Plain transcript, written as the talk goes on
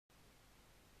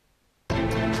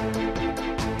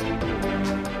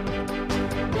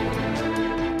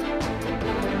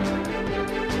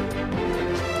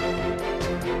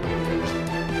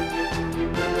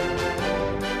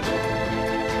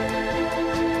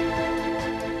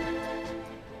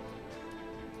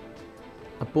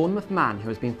Bournemouth man who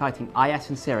has been fighting IS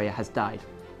in Syria has died.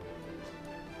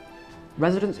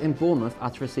 Residents in Bournemouth are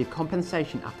to receive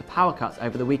compensation after power cuts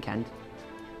over the weekend.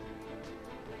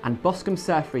 And Boscombe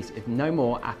Surf Reef is no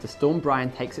more after Storm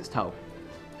Brian takes its toll.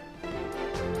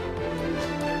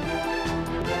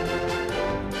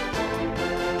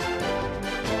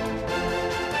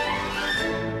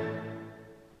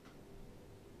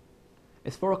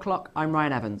 It's 4 o'clock, I'm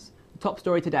Ryan Evans. The top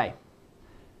story today.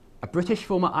 A British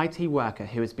former IT worker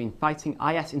who has been fighting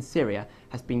IS in Syria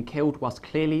has been killed whilst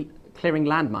clearing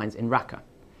landmines in Raqqa.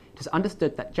 It is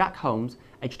understood that Jack Holmes,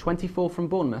 aged 24 from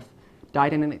Bournemouth,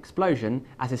 died in an explosion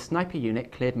as his sniper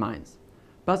unit cleared mines.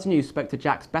 Buzz News spoke to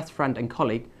Jack's best friend and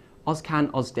colleague, Ozkan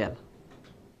Ozdil.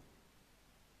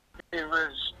 He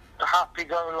was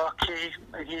happy-go-lucky.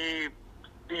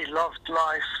 He loved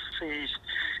life. He's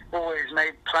always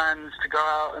made plans to go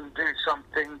out and do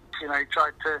something. You know, he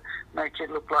tried to make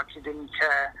it look like he didn't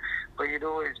care, but he'd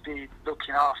always be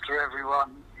looking after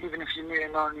everyone. Even if you knew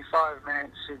him only 5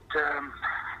 minutes, he'd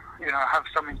have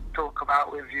something to talk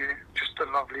about with you. Just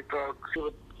a lovely bloke.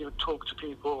 He would talk to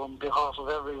people on behalf of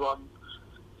everyone.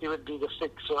 He would be the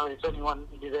fixer if anyone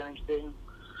needed anything.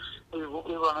 We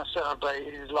want to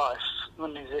celebrate his life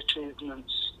and his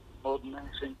achievements more than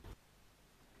anything.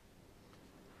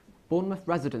 Bournemouth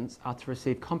residents are to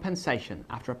receive compensation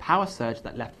after a power surge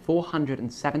that left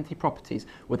 470 properties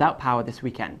without power this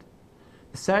weekend.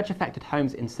 The surge affected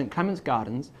homes in St Clement's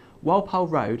Gardens, Walpole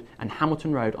Road and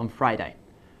Hamilton Road on Friday.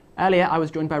 Earlier, I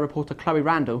was joined by reporter Chloe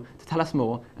Randall to tell us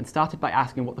more and started by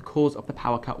asking what the cause of the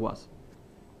power cut was.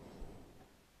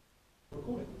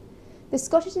 The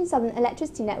Scottish and Southern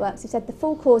electricity networks have said the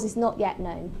full cause is not yet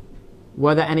known.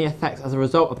 Were there any effects as a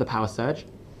result of the power surge?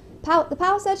 The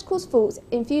power surge caused faults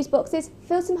in fuse boxes,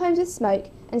 filled some homes with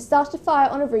smoke and started a fire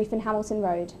on a roof in Hamilton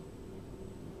Road.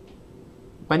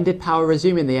 When did power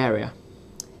resume in the area?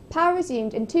 Power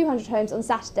resumed in 200 homes on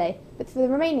Saturday, but for the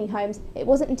remaining homes it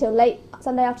wasn't until late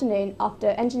Sunday afternoon after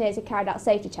engineers had carried out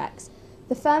safety checks.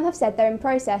 The firm have said they're in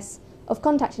process of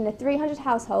contacting the 300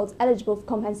 households eligible for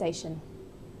compensation.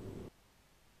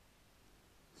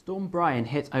 Storm Brian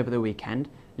hit over the weekend,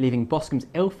 leaving Boscombe's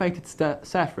ill-fated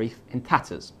surf reef in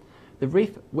tatters. The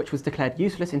reef, which was declared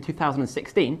useless in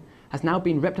 2016, has now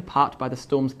been ripped apart by the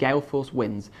storm's gale-force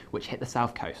winds which hit the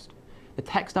south coast. The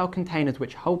textile containers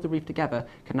which hold the reef together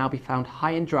can now be found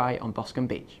high and dry on Boscombe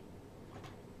Beach.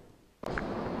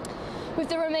 With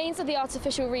the remains of the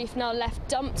artificial reef now left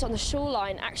dumped on the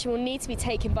shoreline, action will need to be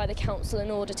taken by the council in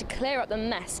order to clear up the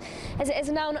mess, as it is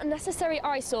now an unnecessary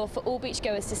eyesore for all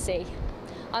beachgoers to see.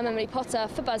 I'm Emily Potter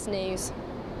for Buzz News.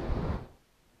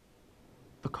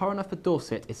 The coroner for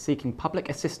Dorset is seeking public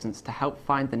assistance to help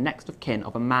find the next of kin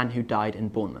of a man who died in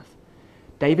Bournemouth.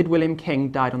 David William King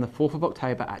died on the 4th of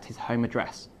October at his home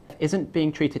address. He isn't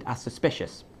being treated as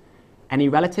suspicious. Any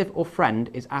relative or friend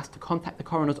is asked to contact the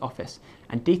coroner's office,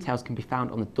 and details can be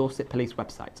found on the Dorset Police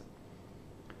website.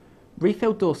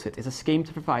 Refill Dorset is a scheme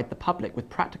to provide the public with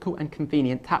practical and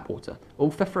convenient tap water, all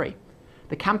for free.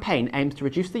 The campaign aims to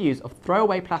reduce the use of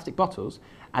throwaway plastic bottles,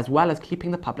 as well as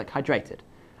keeping the public hydrated.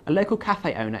 A local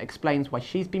cafe owner explains why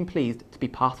she's been pleased to be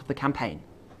part of the campaign.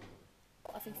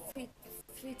 I think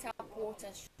free tap water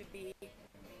should be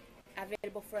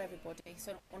available for everybody.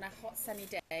 So on a hot sunny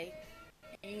day,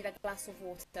 you need a glass of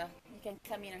water, you can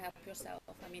come in and help yourself.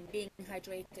 I mean, being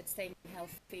hydrated, staying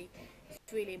healthy is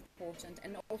really important,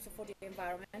 and also for the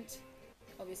environment,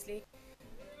 obviously,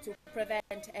 to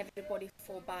prevent everybody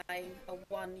from buying a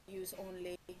one-use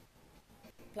only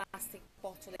plastic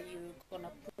bottle that you're gonna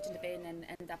put in the bin and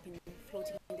end up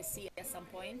floating in the sea at some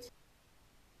point.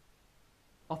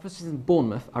 Officers in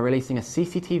Bournemouth are releasing a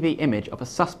CCTV image of a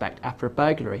suspect after a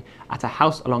burglary at a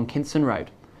house along Kinston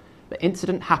Road. The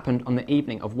incident happened on the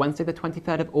evening of Wednesday the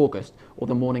 23rd of August or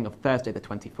the morning of Thursday the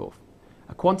 24th.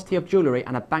 A quantity of jewellery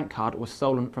and a bank card was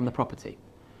stolen from the property.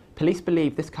 Police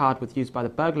believe this card was used by the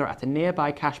burglar at a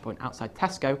nearby cash point outside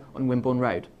Tesco on Wimborne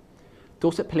Road.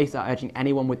 Dorset Police are urging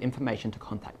anyone with information to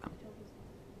contact them.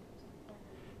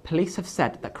 Police have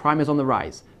said that crime is on the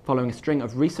rise, following a string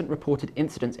of recent reported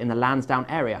incidents in the Lansdowne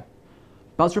area.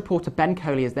 Buzz reporter Ben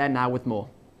Coley is there now with more.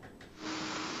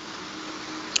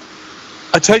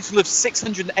 A total of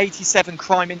 687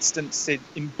 crime incidents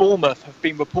in Bournemouth have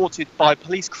been reported by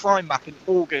Police Crime Map in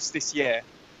August this year.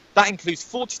 That includes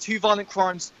 42 violent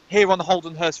crimes here on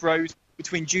Holdenhurst Road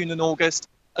between June and August,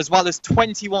 as well as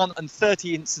 21 and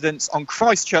 30 incidents on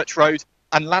Christchurch Road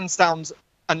and Lansdowne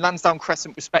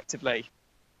Crescent respectively.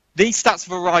 These stats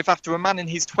have arrived after a man in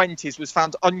his 20s was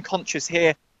found unconscious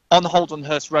here on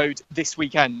Holdenhurst Road this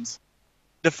weekend.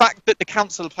 The fact that the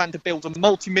council plan to build a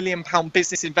multi-million-pound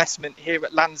business investment here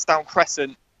at Lansdowne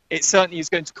Crescent it certainly is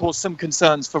going to cause some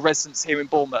concerns for residents here in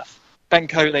Bournemouth. Ben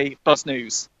Coley, Buzz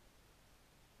News.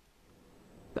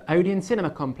 The Odeon Cinema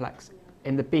Complex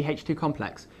in the BH2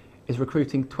 complex is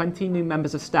recruiting 20 new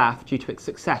members of staff due to its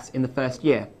success in the first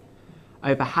year.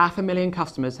 Over 500,000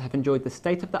 customers have enjoyed the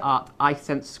state-of-the-art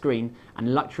iSense screen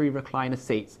and luxury recliner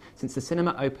seats since the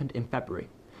cinema opened in February.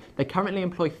 They currently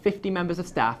employ 50 members of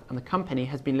staff, and the company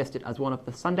has been listed as one of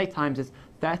the Sunday Times'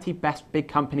 30 best big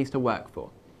companies to work for.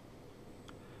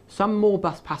 Some more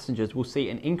bus passengers will see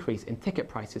an increase in ticket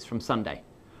prices from Sunday.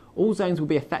 All zones will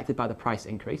be affected by the price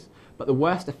increase, but the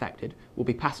worst affected will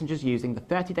be passengers using the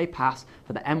 30-day pass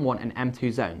for the M1 and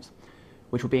M2 zones,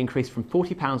 which will be increased from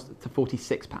 £40 to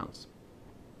 £46.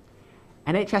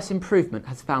 NHS Improvement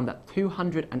has found that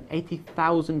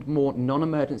 280,000 more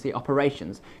non-emergency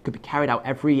operations could be carried out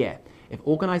every year if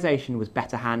organisation was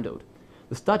better handled.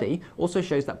 The study also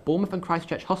shows that Bournemouth and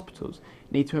Christchurch hospitals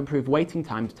need to improve waiting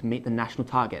times to meet the national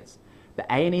targets. The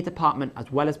A&E department,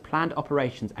 as well as planned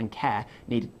operations and care,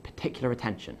 need particular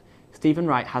attention. Stephen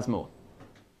Wright has more.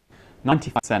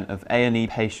 95% of A&E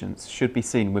patients should be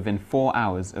seen within 4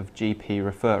 hours of GP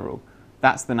referral.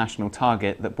 That's the national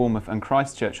target that Bournemouth and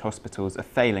Christchurch hospitals are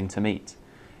failing to meet.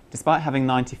 Despite having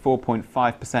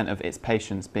 94.5% of its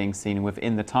patients being seen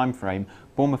within the timeframe,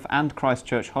 Bournemouth and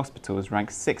Christchurch hospitals rank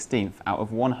 16th out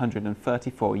of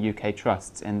 134 UK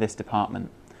trusts in this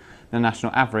department. The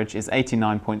national average is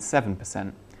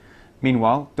 89.7%.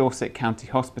 Meanwhile, Dorset County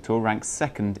Hospital ranks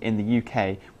second in the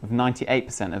UK, with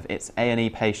 98% of its A&E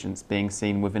patients being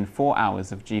seen within 4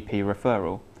 hours of GP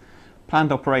referral.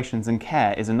 Planned operations and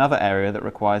care is another area that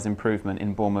requires improvement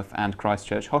in Bournemouth and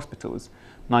Christchurch hospitals.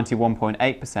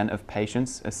 91.8% of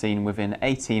patients are seen within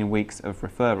 18 weeks of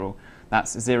referral.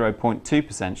 That's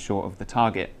 0.2% short of the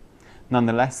target.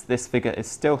 Nonetheless, this figure is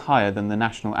still higher than the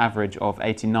national average of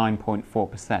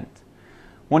 89.4%.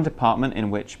 One department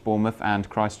in which Bournemouth and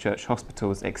Christchurch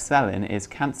hospitals excel in is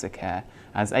cancer care,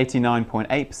 as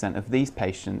 89.8% of these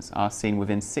patients are seen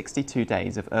within 62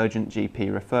 days of urgent GP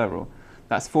referral.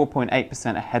 That's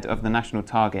 4.8% ahead of the national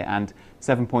target and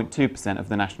 7.2% of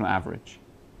the national average.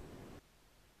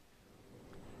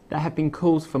 There have been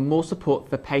calls for more support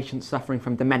for patients suffering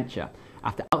from dementia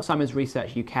after Alzheimer's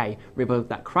Research UK revealed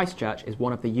that Christchurch is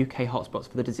one of the UK hotspots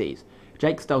for the disease.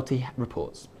 Jake Stolte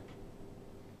reports.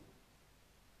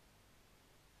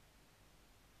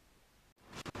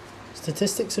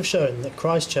 Statistics have shown that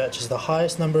Christchurch has the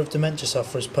highest number of dementia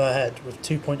sufferers per head, with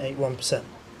 2.81%.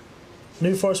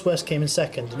 New Forest West came in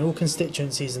second, and all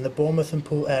constituencies in the Bournemouth and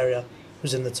Poole area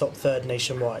was in the top third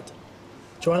nationwide.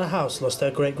 Joanna House lost her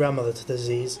great-grandmother to the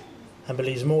disease and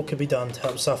believes more could be done to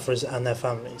help sufferers and their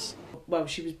families. Well,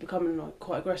 she was becoming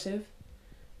quite aggressive,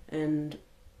 and it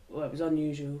was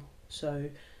unusual, so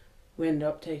we ended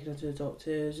up taking her to the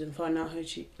doctors and finding out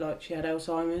she had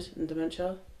Alzheimer's and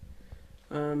dementia.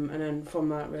 And then from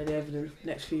that, really, over the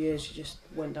next few years, she just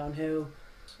went downhill.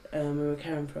 We were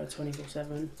caring for her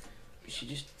 24/7. She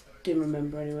just didn't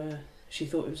remember anywhere. She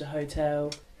thought it was a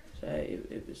hotel, so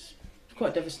it was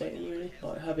quite devastating, really.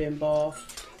 Like her being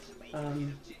bathed,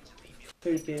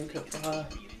 food being cooked for her,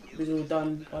 it was all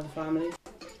done by the family.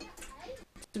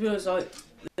 To be honest, the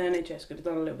NHS could have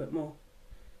done a little bit more.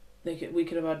 We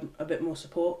could have had a bit more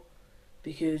support,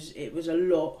 because it was a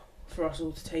lot for us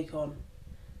all to take on,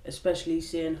 especially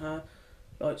seeing her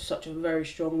like such a very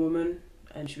strong woman,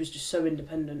 and she was just so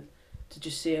independent. To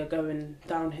just see her going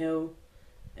downhill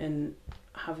and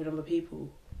having other people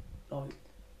like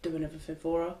doing everything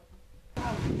for her.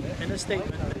 In a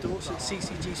statement, the Dorset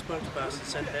CCG spokesperson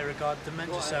said they regard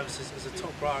dementia services as a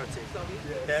top priority.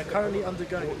 They are currently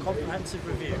undergoing a comprehensive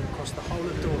review across the whole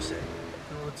of Dorset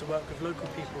in order to work with local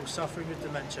people suffering with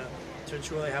dementia to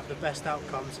ensure they have the best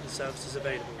outcomes and services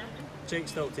available. Jake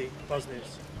Stolte, Buzz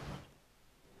News.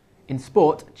 In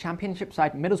sport, Championship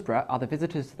side Middlesbrough are the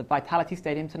visitors to the Vitality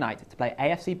Stadium tonight to play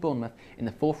AFC Bournemouth in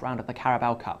the 4th round of the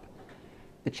Carabao Cup.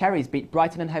 The Cherries beat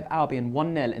Brighton and Hove Albion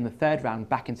 1-0 in the 3rd round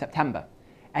back in September.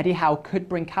 Eddie Howe could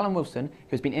bring Callum Wilson,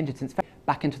 who has been injured since February,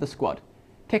 back into the squad.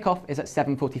 Kick-off is at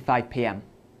 7:45 p.m.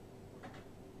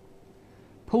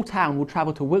 Poole Town will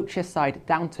travel to Wiltshire side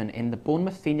Downton in the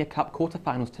Bournemouth Senior Cup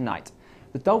quarter-finals tonight.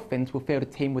 The Dolphins will field a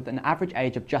team with an average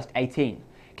age of just 18.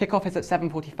 Kick-off is at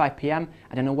 7:45 p.m,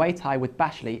 and an away tie with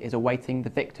Bashley is awaiting the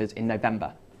victors in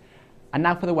November. And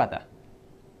now for the weather.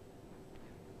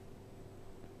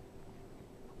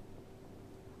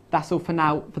 That's all for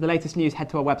now. For the latest news, head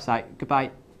to our website.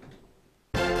 Goodbye.